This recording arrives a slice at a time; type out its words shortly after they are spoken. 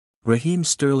Raheem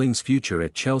Sterling's future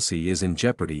at Chelsea is in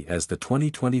jeopardy as the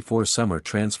 2024 summer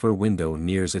transfer window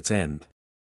nears its end.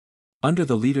 Under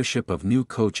the leadership of new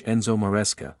coach Enzo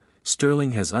Maresca,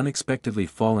 Sterling has unexpectedly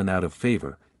fallen out of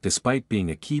favor, despite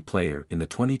being a key player in the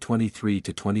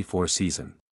 2023-24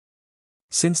 season.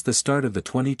 Since the start of the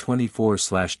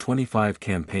 2024-25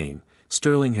 campaign,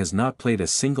 Sterling has not played a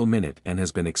single minute and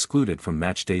has been excluded from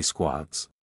matchday squads.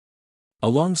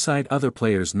 Alongside other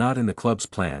players not in the club's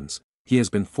plans, he has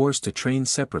been forced to train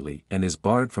separately and is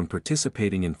barred from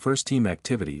participating in first-team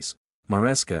activities.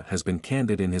 Maresca has been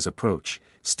candid in his approach,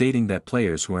 stating that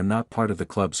players who are not part of the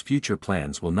club's future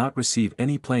plans will not receive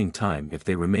any playing time if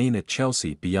they remain at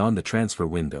Chelsea beyond the transfer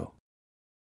window.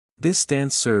 This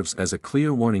stance serves as a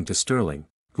clear warning to Sterling,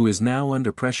 who is now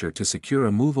under pressure to secure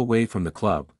a move away from the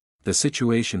club. The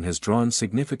situation has drawn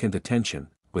significant attention,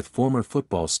 with former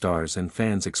football stars and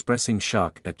fans expressing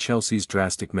shock at Chelsea's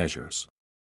drastic measures.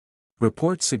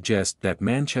 Reports suggest that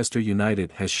Manchester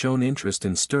United has shown interest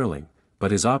in Sterling,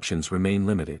 but his options remain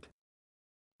limited.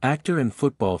 Actor and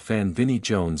football fan Vinnie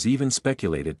Jones even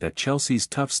speculated that Chelsea's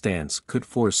tough stance could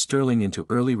force Sterling into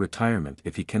early retirement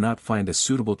if he cannot find a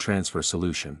suitable transfer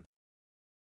solution.